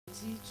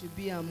opportunity to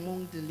be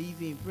among the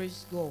living.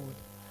 Praise God.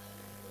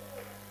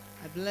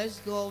 I bless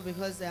God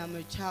because I am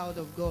a child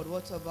of God.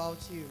 What about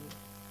you?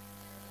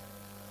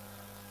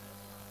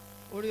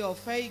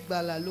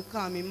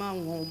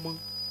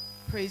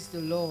 Praise the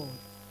Lord.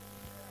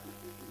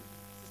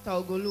 Sister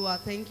Ogoluwa,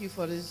 thank you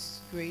for this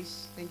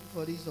grace. Thank you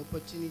for this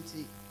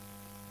opportunity.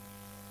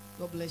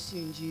 God bless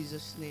you in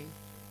Jesus' name.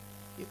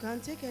 You can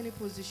take any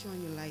position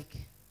you like.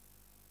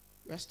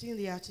 We are still in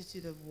the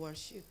attitude of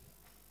worship.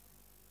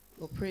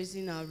 We're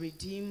praising our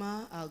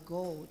Redeemer, our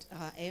God,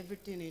 our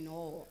everything in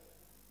all.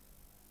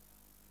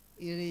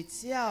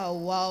 Ìrètí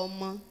àwa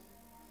ọmọ,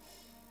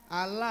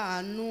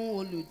 aláàánú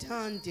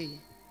olùdáǹdè.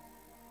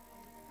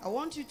 I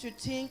want you to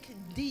think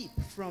deep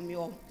from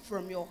your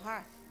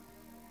heart.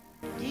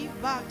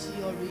 Give back to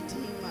your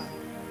Redeemer.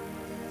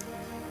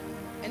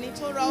 Ẹni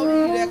tó ra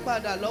orí rẹ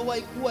padà lọ́wọ́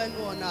ikú ẹnu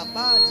ọ̀nà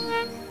àpáàdì.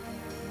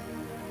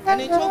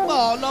 Ẹni tó gbà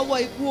ọ́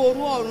lọ́wọ́ ikú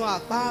oró ọ̀run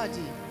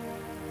àpáàdì.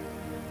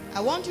 I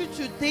want you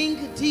to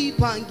think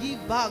deep and give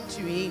back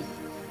to him.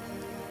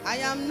 I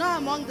am not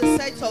among the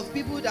sets of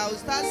people that will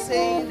start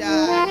saying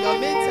that your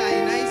mates are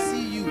in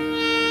ICU.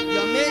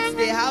 Your mates,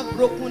 they have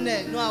broken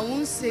neck. No, I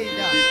won't say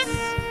that.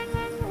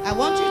 I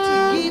want you to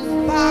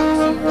give back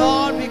to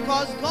God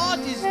because God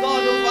is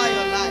God over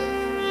your life.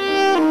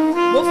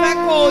 Mo fẹ́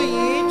kó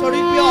yìn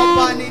torí pé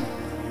ọba ni.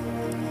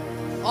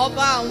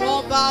 Ọba àwọn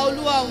ọba,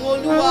 Olúwa àwọn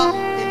olúwa.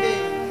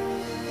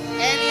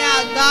 Ẹni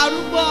àgbà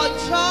arúgbó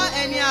ọjọ́,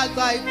 ẹni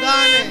àgbà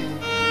ìgbàanì.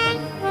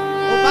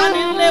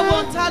 Òbánilé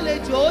wọn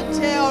tálejò ó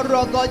jẹ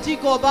ọ̀rọ̀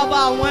gọ̀jígọ̀ bàbá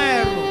àwọn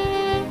ẹ̀rù.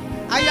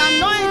 I am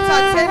not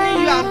entertaining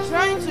you. I'm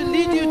trying to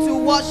lead you to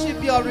worship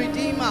your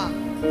Redeemer.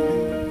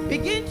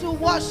 Begin to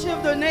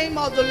worship the name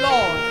of the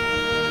Lord.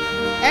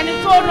 Ẹni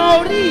tó ràn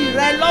orí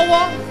rẹ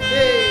lọ́wọ́.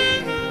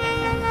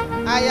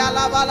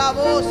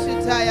 Ayalabalabo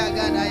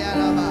sitayagada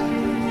yalaba.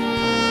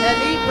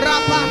 Eli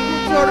brapa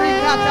kutori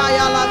kata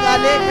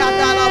yalagale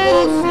kata labo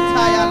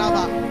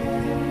sitayalaba.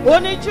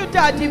 Oni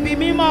Juda di bí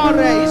mímọ́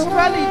rẹ̀,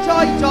 Israeli jọ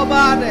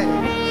ìjọba rẹ̀.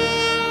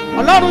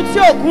 Ọlọ́run tí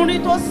òkun rí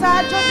tó sá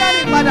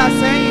Jọ́dánì padà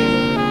sẹ́yìn.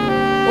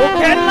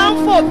 Òkè ńlá ń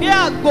fò bí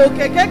àgbò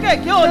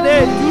kékèké ò lè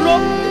dúró.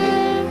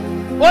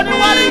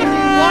 Oníwárí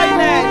ìwọ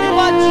ilẹ̀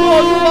níwájú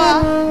Olúwa.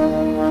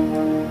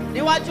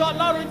 Níwájú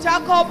Ọlọ́run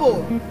Jákọ́bù.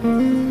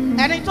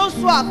 Ẹni tó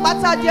sọ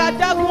àpáta di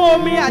adágún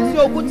omi àti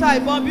òkúta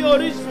ìbọn bí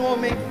orísun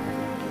omi.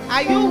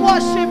 Are you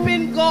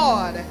worshiping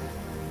God?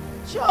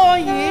 Show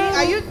ye,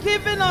 are you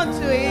giving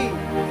unto him?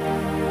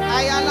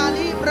 Ayala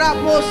libra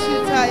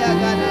posita ya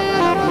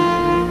gadaba.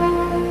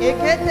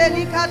 Ekete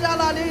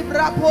likadala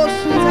libra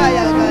posita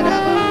ya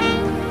gadaba.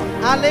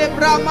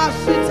 Alebra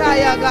masita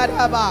ya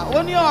gadaba.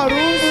 Oni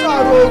ọ̀run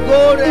sọ̀rọ̀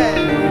ògo rẹ̀.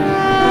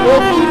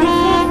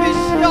 Òfurufú fi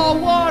ṣe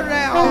ọwọ́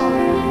rẹ̀ hàn.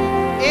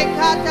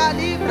 Ekata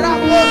libra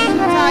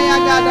posita ya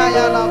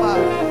gadayalaba.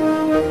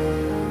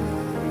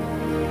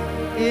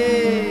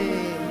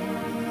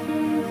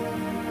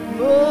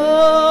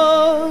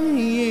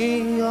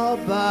 Oyin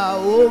ọba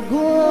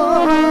ògo.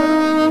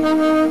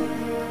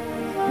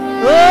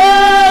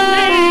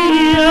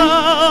 Oyin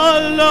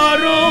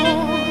Ọlọ́run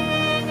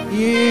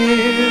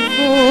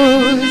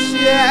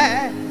ìfúnṣẹ́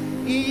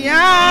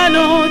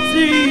ìyanu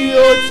tí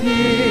ó ti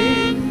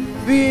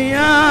fi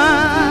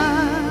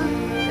hàn.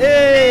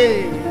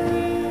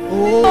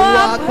 Ó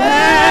wà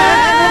pẹ́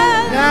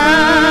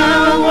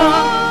láwọn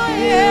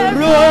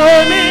èrò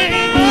mi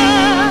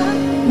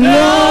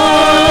lọ.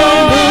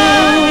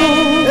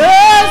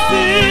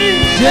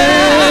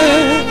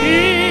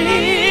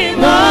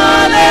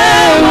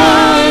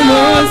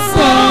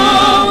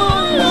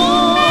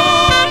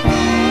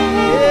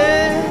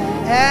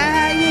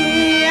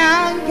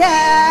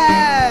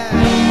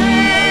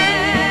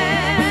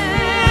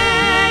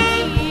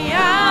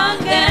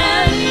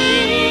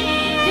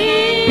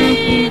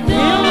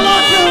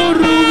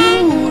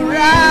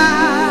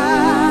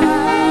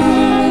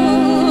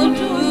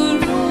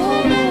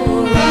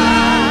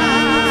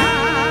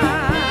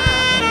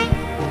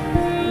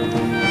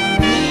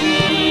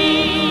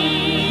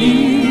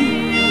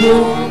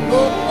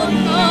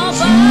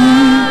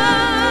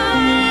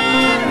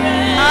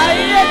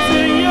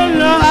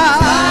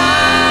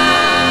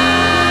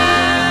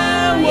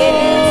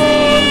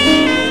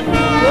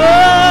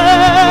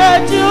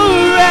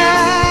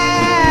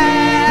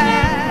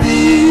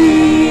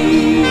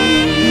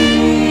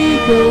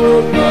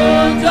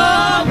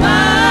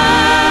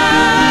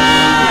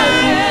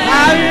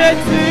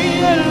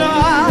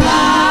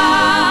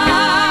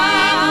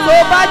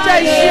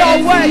 Iṣẹ́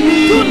ọwọ́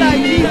ẹ̀yìn tó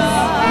láyé.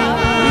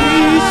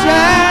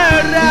 Iṣẹ́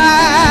rẹ̀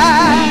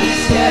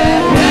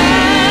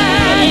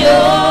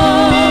yóò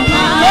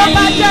máa yí. Tó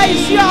bá jẹ́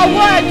iṣẹ́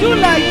ọwọ́ ẹ̀ tó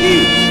láyé.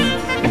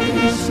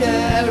 Iṣẹ́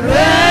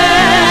rẹ̀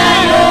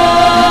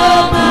yóò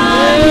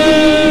máa yí.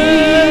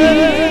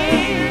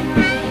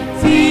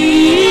 Tí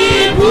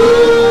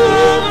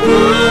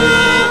bùkún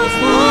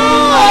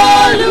fún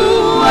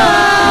Olúwa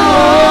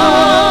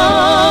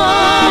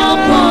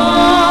ọkàn.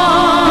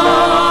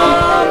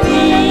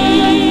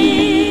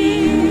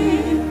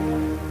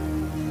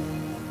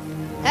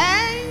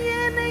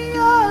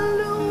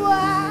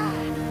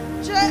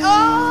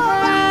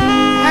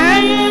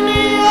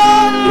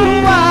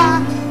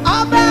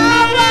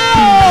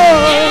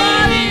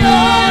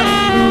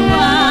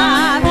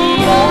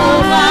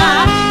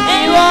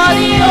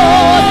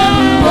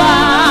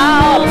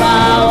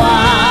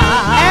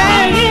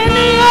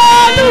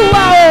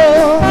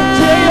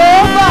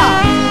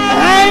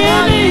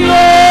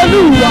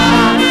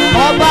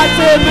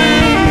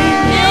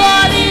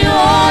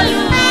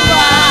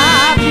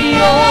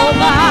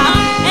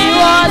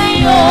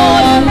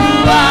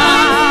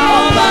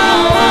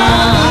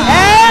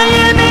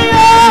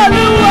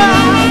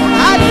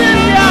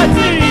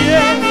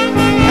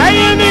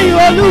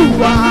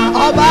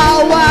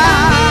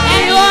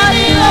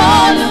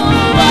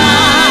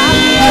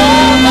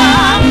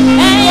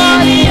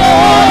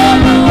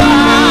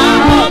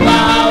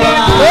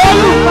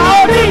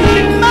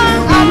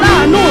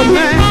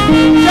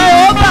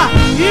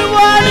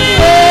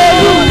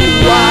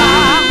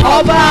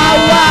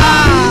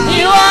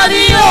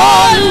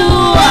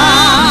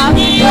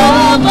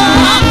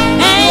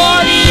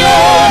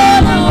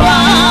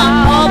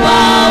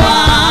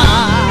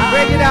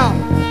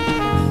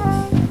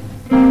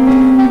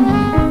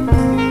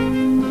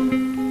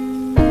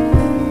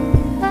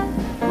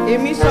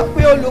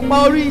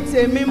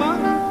 èdè mímọ́.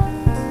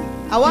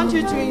 I want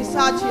you to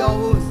insert your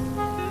own.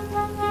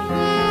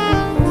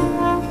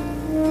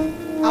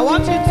 I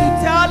want you to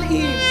tell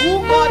him who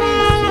God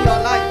is in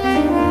your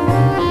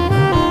life.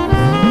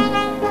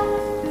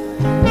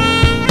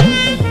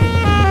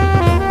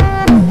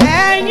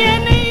 Ẹ̀yin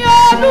ni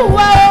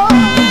Olúwa o,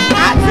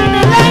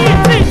 àtìlẹ́yìn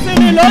tí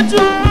ìsinmi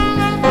lójú.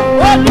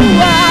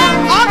 Olúwa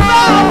ọba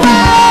wa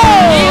o.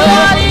 Ìwọ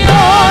ni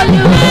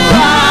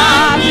Olúwa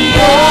mi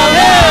o.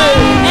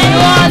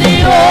 Ìwọ ni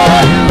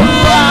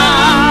Olúwa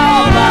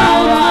ọba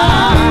wa.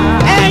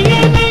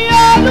 Ẹ̀yin ni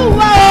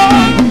Olúwa o,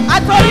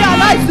 àtọ́rí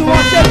aláìsùn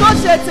wọn ṣe tó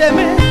ṣe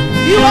tèmi.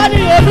 Ìwọ ni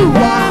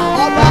Olúwa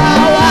ọba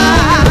wa.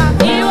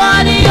 Ìwọ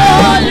ni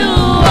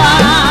Olúwa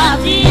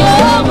mi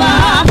ọba.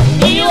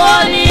 Ìwọ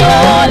ni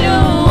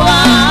Olúwa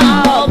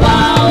ọba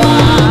wa.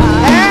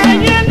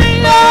 Ẹ̀yin ni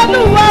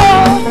Olúwa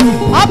o,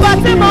 ọba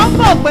tí mo ń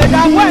fọ̀ pé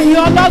dàgbọ́ ẹ̀yin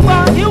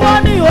ọlọ́gbọ́n. Ìwọ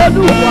ni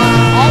Olúwa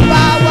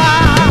ọba wa.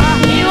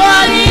 Ìwọ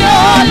ni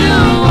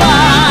Olúwa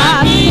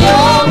mi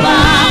ọba.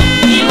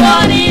 Ìwọ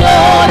ni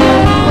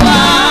Olúwa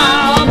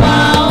ọba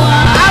wa.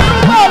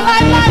 Arúgbó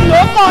láíláí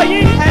ló kọ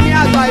yín, ẹni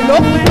àgbà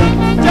ìlópin.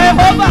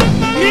 Jehova,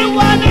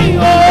 ìwọ ni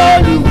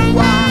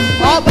Olúwa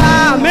ọba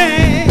mi.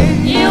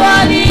 Ìwọ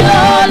ni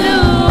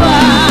Olúwa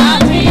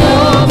mi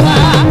ọba.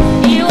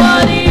 Ìwọ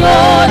ni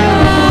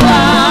Olúwa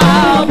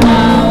ọba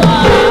wa.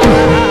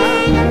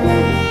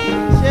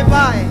 Ṣé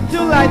báyìí? Do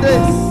like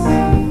this.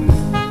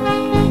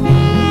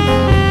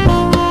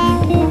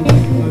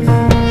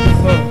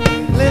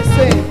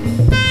 Listen.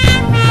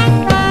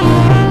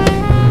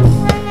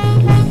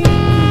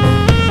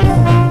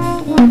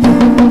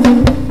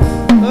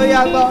 Ó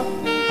yá gbọ́.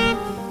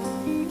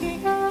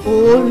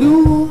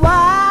 Olúwa,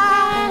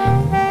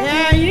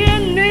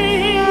 ẹ̀yin ni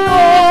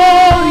ó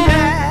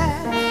yẹ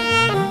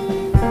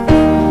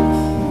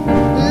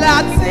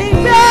láti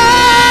gbé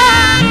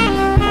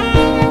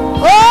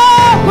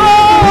ògo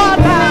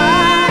ọ̀la,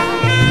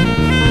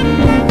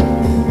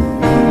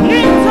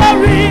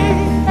 nítorí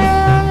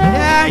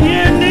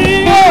ẹ̀yin ni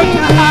ó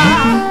dá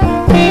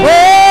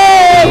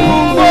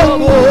ohun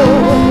gbogbo.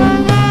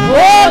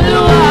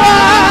 Olúwa,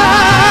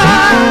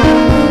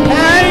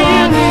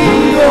 ẹ̀yin ni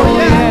ó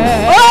yẹ.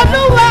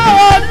 Olúwa,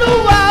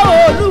 Olúwa,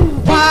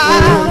 Olúwa,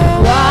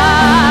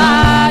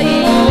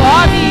 ìwọ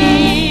ni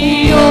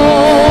ó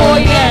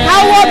yẹ.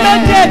 Àwọn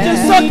méjèèjì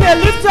sókè,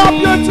 lift up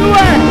your two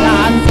hands.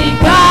 Láti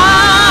gbà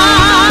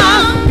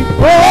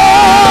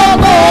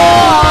ògo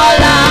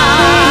ọ̀la,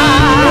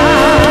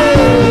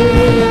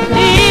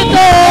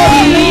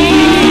 nítorí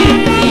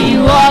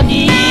ìwọ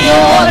ni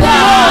ó dá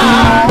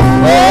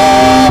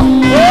ohun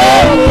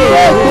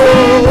gbogbo.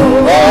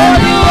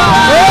 Olúwa,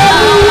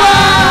 Olúwa,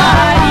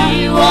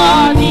 ìwọ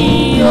ni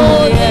ó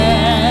yẹ.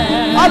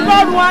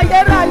 Ọlọ́run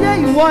ayérayé,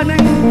 ìwọ ni.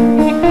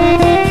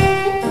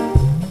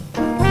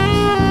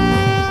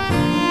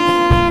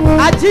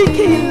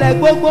 Àjíkì ilẹ̀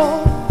gbogbo.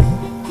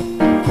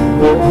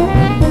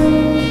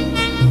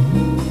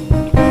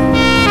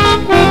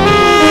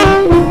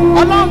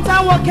 Ọlọ́run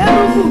táwọn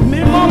kẹ́rùbù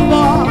mímọ́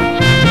bọ̀.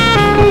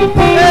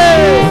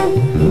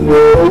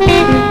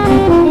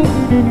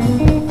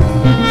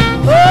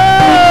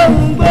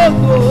 Ohun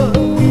gbogbo.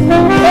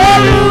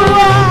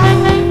 Olúwa,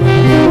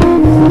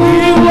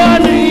 ìwọ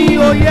ni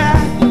ó yẹ.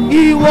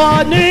 Ìwọ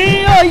ni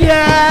ó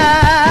yẹ.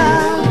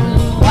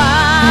 Olúwa,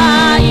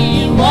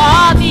 ìwọ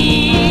ni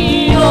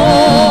ó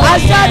yẹ.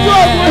 Aṣáájú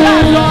ogun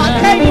làlọ́,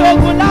 akẹ́yìn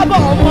ogun lábọ̀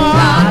ọmọ.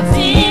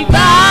 Láti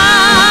gbà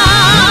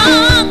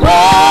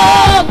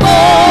gbogbo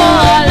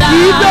ọ̀la.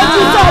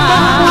 Ìdójútọ̀ ọmọ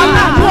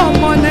aláàbò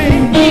ọmọ ni.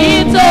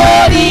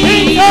 Nítorí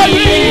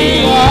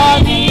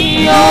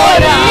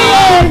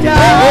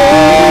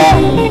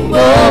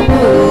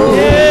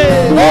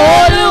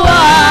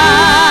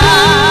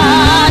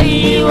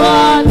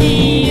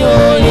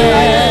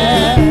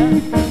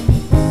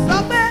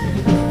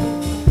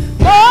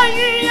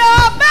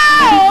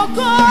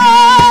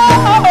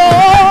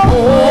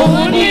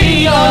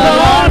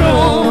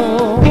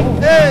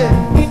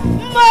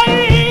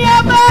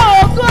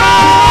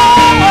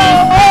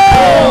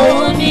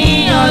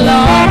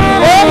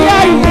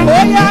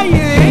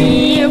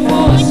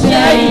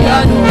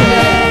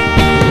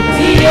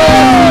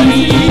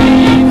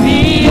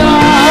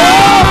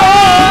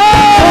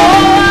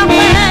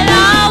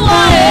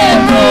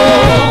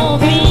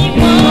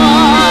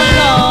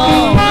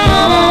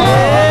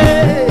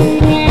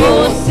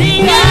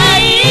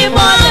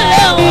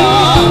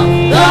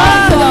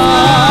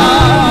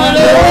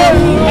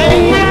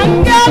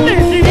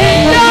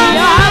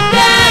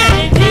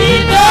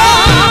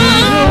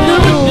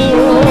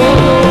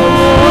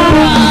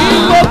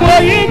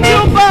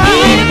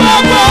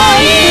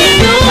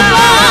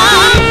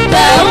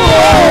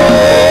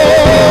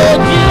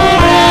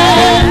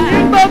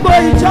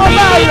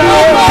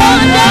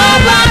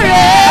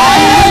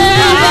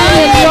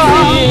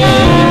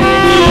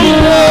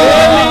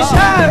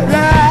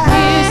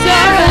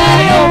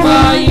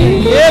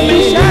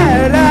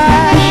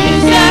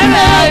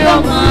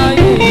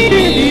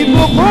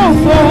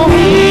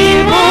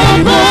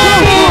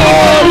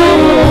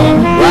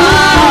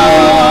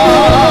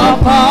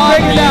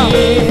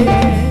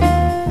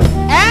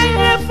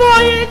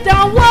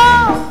ìdánwò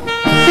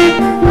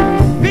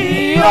bí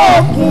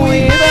òkun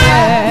ìfẹ́.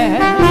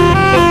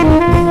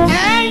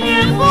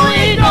 Ẹ̀yin fún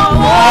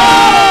ìdánwò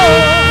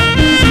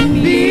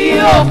bí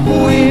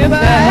òkun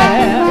ìfẹ́.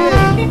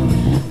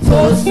 Tó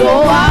so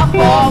wá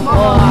pọ̀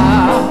mọ́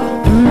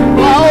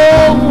àwọn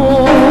ohun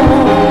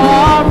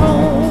ọ̀run.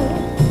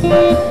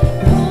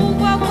 Fún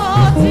gbogbo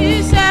tí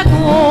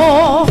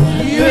ṣẹ́gun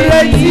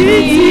ìrètí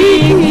kì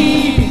í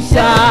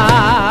ṣá.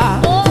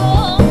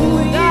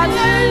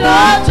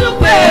 Lójú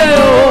pé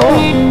o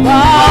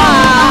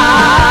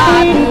gbàdúrà.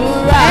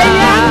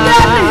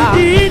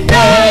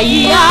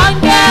 Ẹ̀yin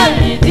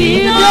áńgẹ́lì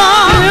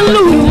dídán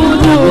ìlú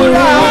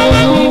wúrà.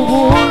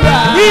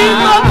 Ní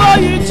gbogbo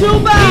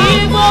ìjúbà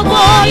lẹ́wọ̀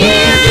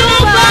ojú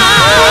rẹ̀.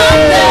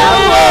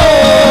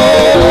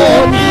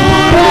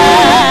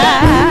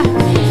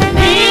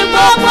 Ní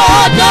gbogbo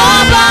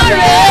ọjọ́bà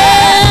rẹ̀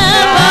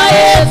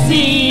báyé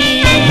sí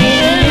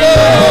yó.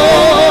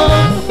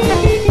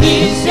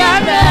 Iṣẹ́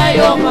rẹ̀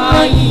yóò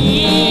máa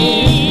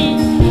yìn.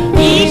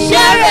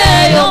 Iṣẹ́ rẹ̀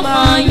yóò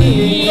máa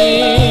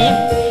yìn.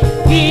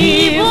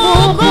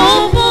 Ìbùkún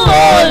fún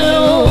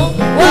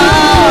Olúwa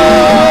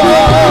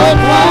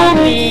ọkàn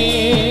mi.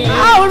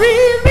 A ò rí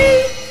rí,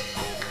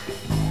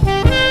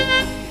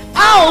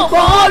 a ò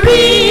gbọ́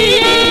rí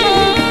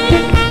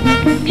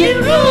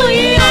irú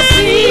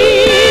ìyọ̀sí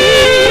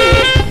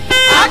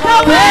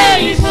àkàwé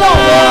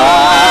ìṣòro.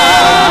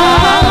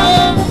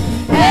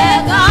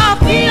 Ẹ̀ka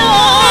fíò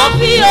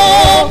fíò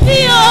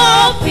fíò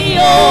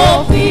fíò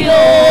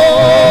fíò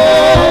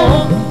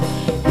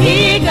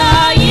gíga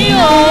yìí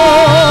ó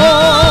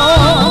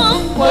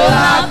kò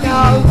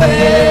lákàwé.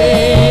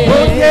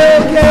 Òkè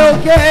òkè òkè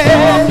òkè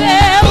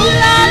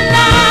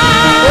ńláńlá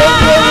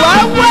òkè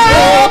wẹ́wẹ́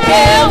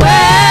òkè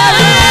wẹ́wẹ́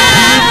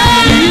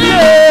ilé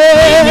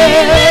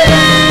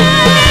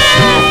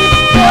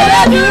kò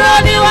lè dúró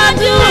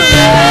níwájú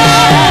rẹ̀.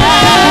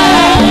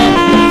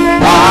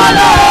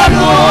 Ọlọ́run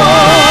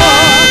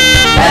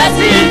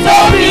ẹ̀sìn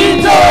tóbi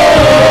tó.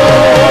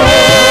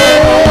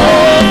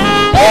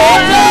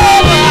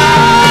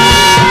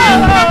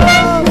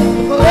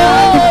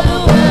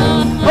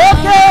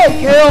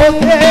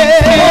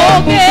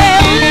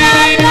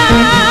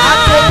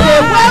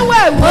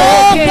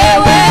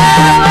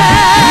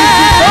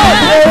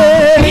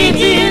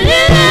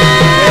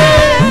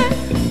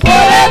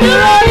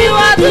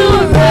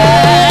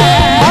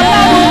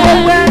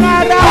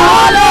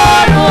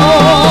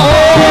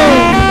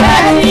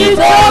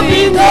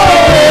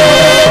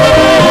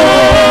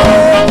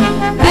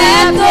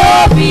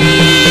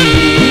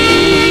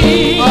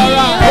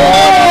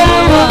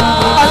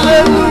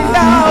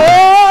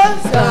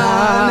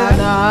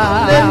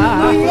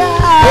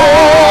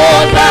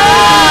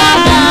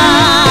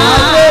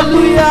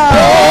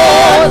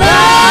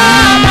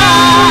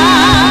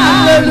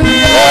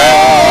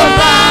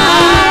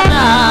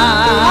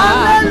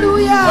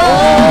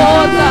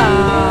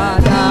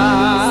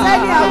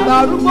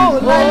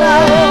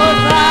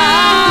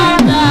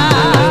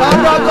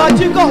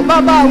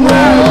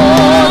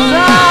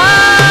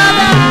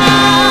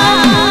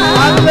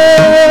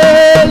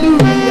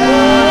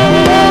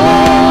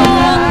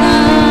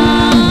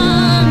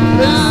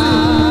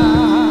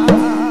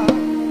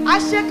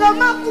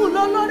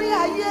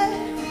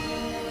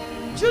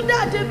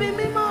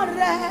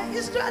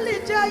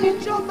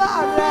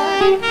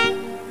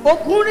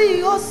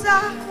 Òkúnrin ó sá,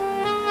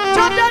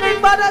 Jọ́dánì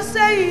padà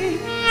sẹ́yìn,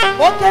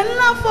 òkè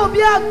ńlá fò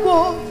bí àgbò,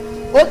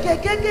 òkè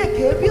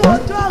kékèké bí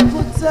ọ̀dọ́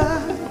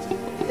àgùntàn.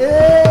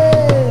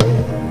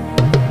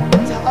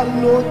 Ta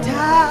ló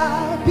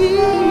dàbí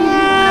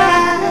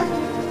rẹ̀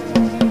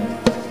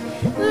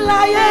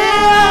láyé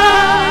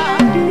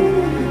àti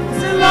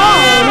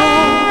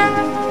lọ́run?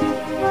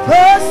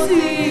 Kò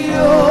sí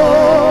o,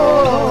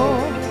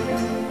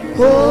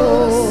 kò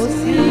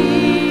sí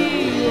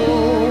o.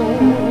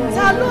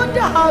 Ta ló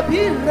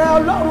dàbí rẹ̀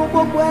Ọlọ́run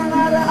gbogbo ẹran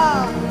ara?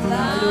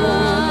 Ta ló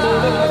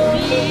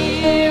dàbí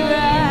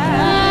rẹ̀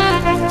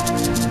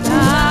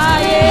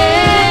láyé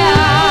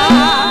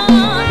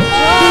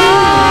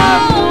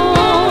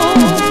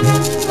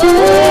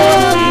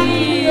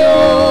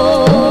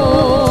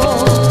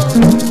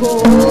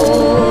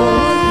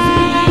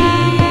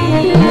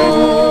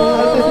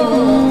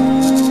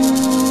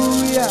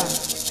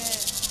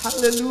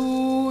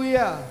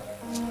Hallelujah.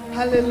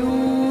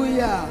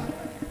 Hallelujah.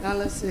 Now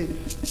let's sing.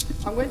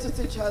 I'm going to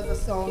teach us a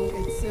song.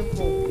 It's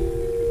simple.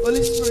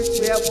 Holy Spirit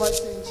will help us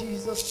in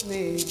Jesus'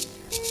 name.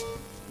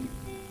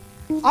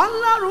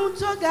 Ọlọ́run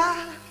tó ga,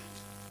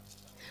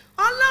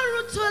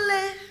 Ọlọ́run tó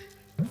le,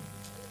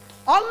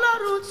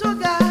 Ọlọ́run tó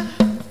ga,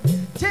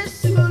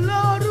 Jésù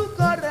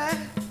lórúkọ rẹ̀.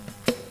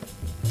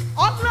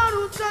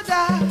 Ọlọ́run tó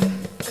ga,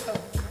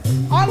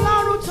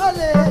 Ọlọ́run tó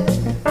le,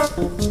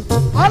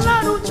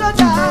 Ọlọ́run tó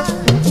ga,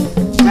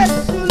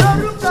 Jésù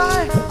lórúkọ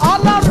rẹ̀.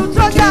 Ọlọ́run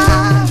tó ga,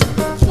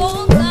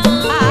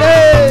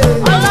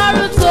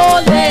 Ọlọ́run tó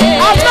le,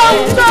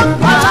 Ọlọ́run tó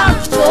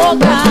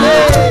ga,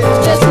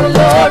 Jésù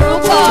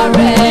lórúkọ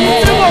rẹ̀.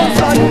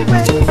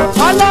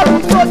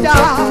 Ọlọ́run tó ga,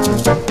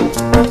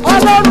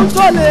 Ọlọ́run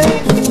tó le,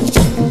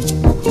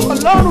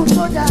 Ọlọ́run tó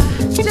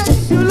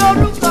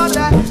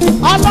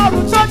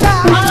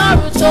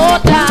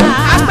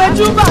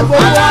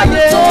gbogbo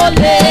ayé.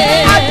 Àjíǹde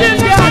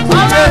àjíǹde.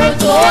 Ọlọ́run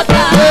tó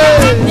dá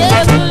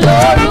Jésù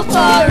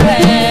lórúkọ rẹ̀.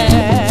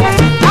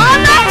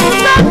 Ọlọ́run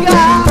tó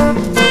ga.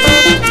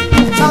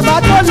 Bàbá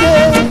tó le.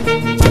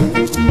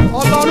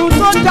 Ọlọ́run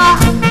tó dá.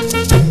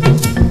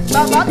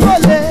 Bàbá tó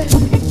le.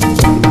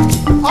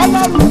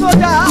 Ọlọ́run tó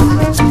dá.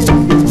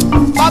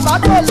 Bàbá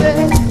tó le.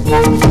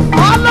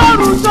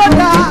 Ọlọ́run tó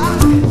dá.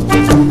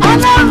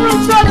 Ọlọ́run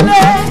tó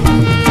le.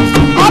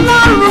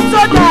 Ọlọ́run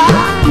tó dá.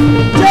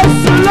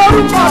 Jésù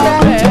lórúkọ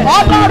rẹ̀.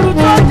 Ọlọ́run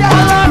tó dá.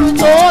 Ọlọ́run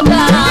tó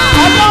dá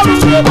Ọlọ́run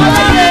tó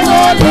báyé. Ọlọ́run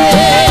tó lé.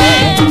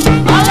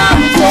 Ọlọ́run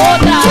tó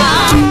dá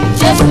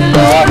Jésù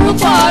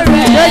lórúkọ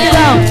rẹ̀. Take it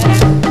down.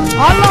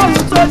 Ọlọ́run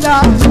tó dá.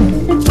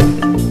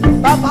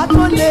 Bàbá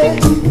tó le.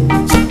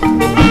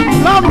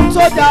 Ọlọ́run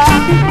tó dá.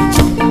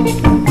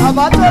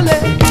 Bàbá tó le.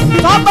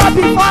 Tọ́ba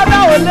bí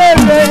Fáráò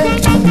léèrè.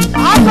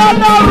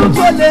 Alọ́lọ́run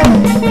tó le.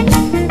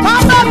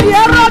 Tọ́ba bí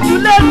Hẹ́rọ́dù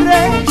léèrè.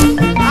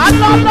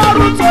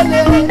 Alọ́lọ́run tó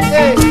le.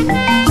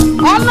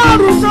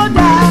 Ọlọ́run tó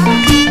dá.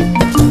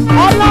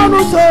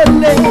 Ọlọ́run tó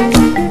le.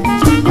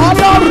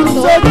 Ọlọ́run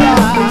tó dá.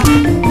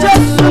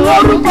 Jésù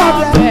lórúkọ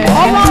rẹ̀.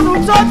 Ọlọ́run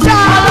tó dá.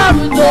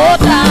 Ọlọ́run tó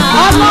dá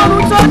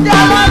Ọlọ́run tó dá.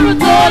 Ọlọ́run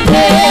tó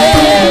lé.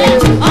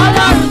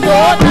 Ọlọ́run tó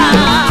dá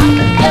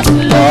Jésù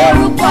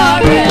lórúkọ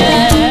rẹ̀.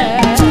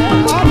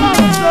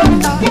 Ọlọ́run tó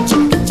dá.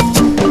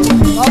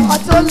 Bàbá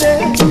tó le.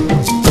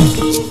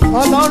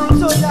 Ọlọ́run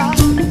tó dá.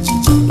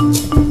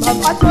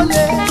 Bàbá tó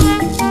le.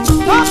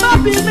 Tọ́ba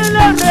bí mi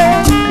léèrè.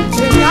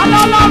 Èmi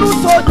alọ́lọ́run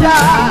tó dá.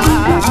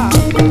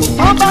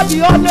 Tọ́ba bí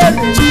ọ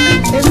léèrè.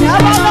 Èmi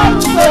alọ́lọ́run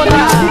tó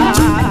dá.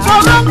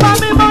 Tọ́ba pa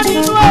mi mọ́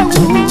nínú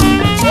ewu.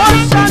 Ó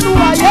ṣẹ́nu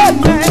ayé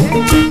mi.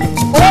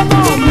 Ó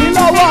ràn mí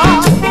lọ́wọ́.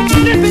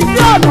 Níbi tí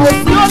ọ̀nà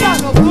òsì ó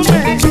dànù fún mi.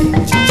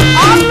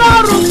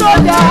 Ọlọ́run tó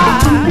dá.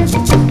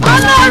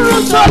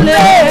 Ọlọ́run tó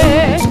le.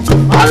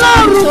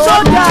 Ọlọ́run tó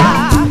dá.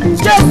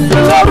 Jésù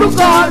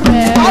lórúkọ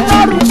rẹ̀.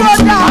 Ọlọ́run tó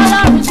dá.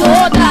 Ọlọ́run tó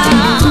dá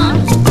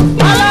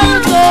Ọlọ́run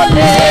tó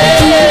lé.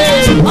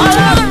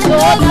 Ọlọ́run tó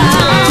dá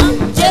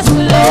Jésù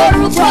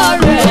lórúkọ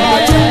rẹ̀.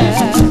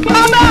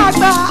 Bàbá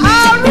àgbà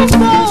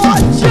arúgbó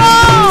ọjọ́.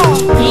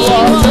 Ìwọ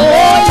ló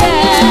yẹ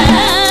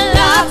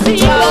láti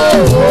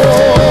lówó.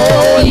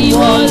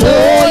 Ìwọ ló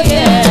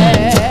yẹ.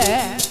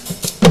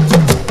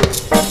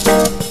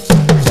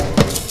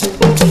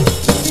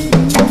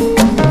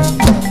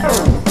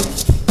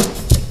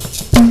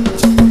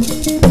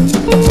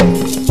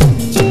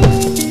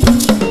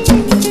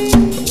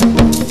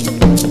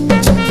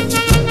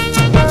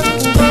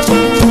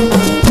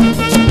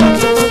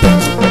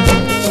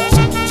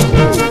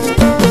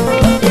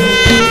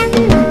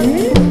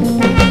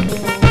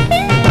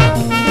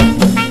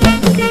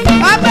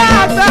 Bàbá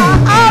àgbà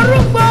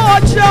arúgbó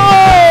ọjọ́.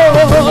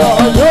 Ìwọ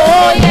ló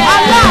yẹ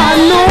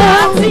Aláàánú.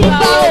 láti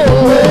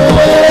lówó.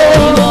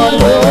 Ìwọ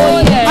ló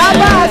yẹ.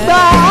 Bàbá àgbà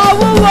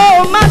awúwo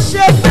má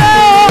ṣe gbé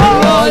o.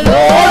 Ìwọ ló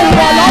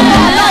yẹ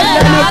láti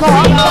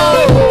lówó.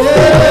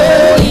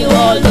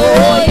 Ìwọ ló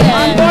yẹ.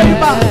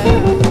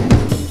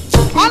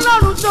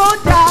 Ọlọ́run tó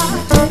dá.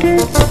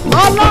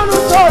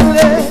 Ọlọ́run tó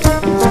le.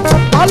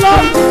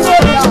 Ọlọ́run tó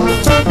dá.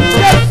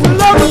 Jésù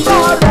lórúkọ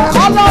rẹ̀.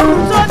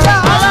 Ọlọ́run tó dá.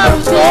 Ọlọ́run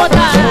tó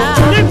dá.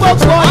 Ní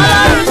gbogbo ọ̀nà.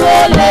 Ọlọ́run tó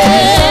lé.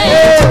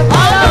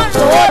 Ọlọ́run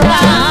tó dá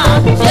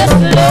Jésù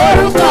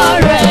lórúkọ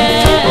rẹ̀.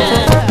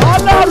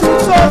 Ọlọ́run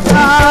tó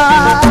dá.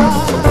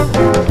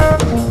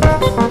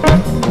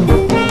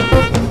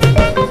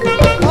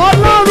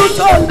 Ọlọ́run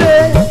tó le.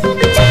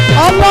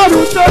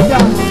 Ọlọ́run tó dá.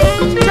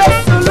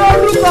 Jésù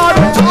lórúkọ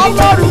rẹ̀.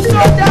 Ọlọ́run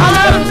tó dá.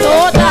 Ọlọ́run tó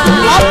dá.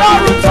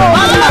 Ọlọ́run tó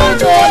dá. Ọlọ́run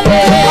tó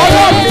lé.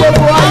 Ọlọ́run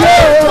gbogbo ayé.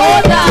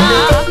 Ọlọ́run tó dá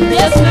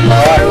Jésù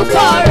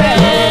lórúkọ rẹ̀.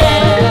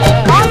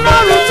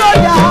 Ọlọ́run tó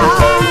dá.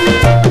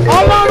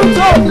 Ọlọ́run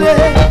tó le.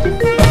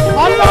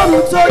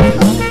 Ọlọ́run tó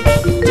dá.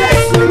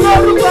 Jésù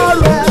lórúkọ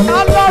rẹ̀.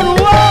 Ọlọ́run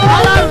wá.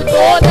 Ọlọ́run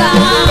tó dá.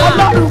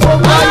 Ọlọ́run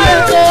gbogbo ayé.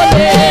 Ọlọ́run tó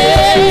lé.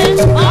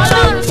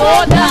 Ọlọ́run tó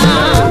dá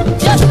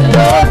Jésù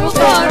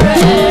lórúkọ rẹ̀.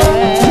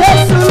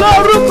 Jésù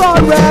lórúkọ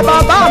rẹ̀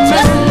bàbá mi.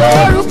 Jésù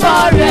lórúkọ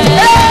rẹ̀.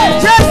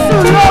 Jésù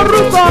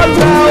lórúkọ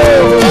rẹ̀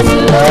o. Jésù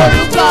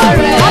lórúkọ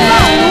rẹ̀.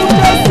 Ọlọ́run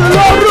Jésù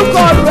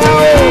lórúkọ rẹ̀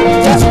o.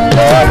 Jésù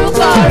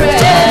lórúkọ rẹ̀.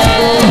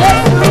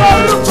 Jésù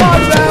lórúkọ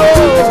rẹ̀ o.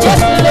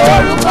 Jésù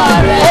lórúkọ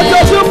rẹ̀.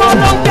 Ojoojúmọ́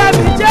ló ń kẹ́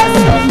mi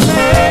Jésù mi.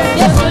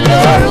 Jésù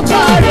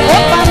lórúkọ rẹ̀. Ó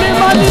pa mí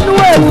mọ́ nínú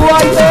ewu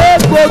ayé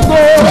gbogbo.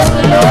 Jésù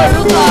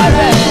lórúkọ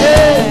rẹ̀.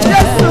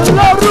 Jésù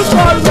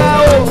lórúkọ rẹ̀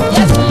o.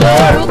 Jésù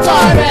lórúkọ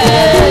rẹ̀.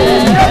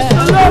 Jésù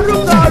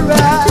lórúkọ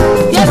rẹ̀.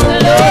 Jésù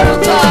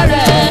lórúkọ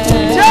rẹ̀.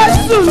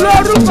 Jésù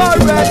lórúkọ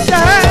rẹ̀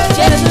ṣẹ́.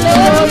 Jésù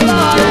lórúkọ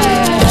rẹ̀.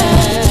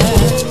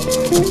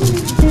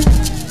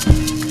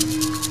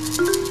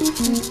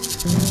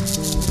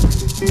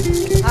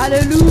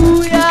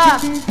 Hallelujah.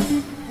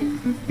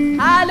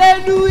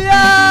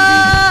 Hallelujah.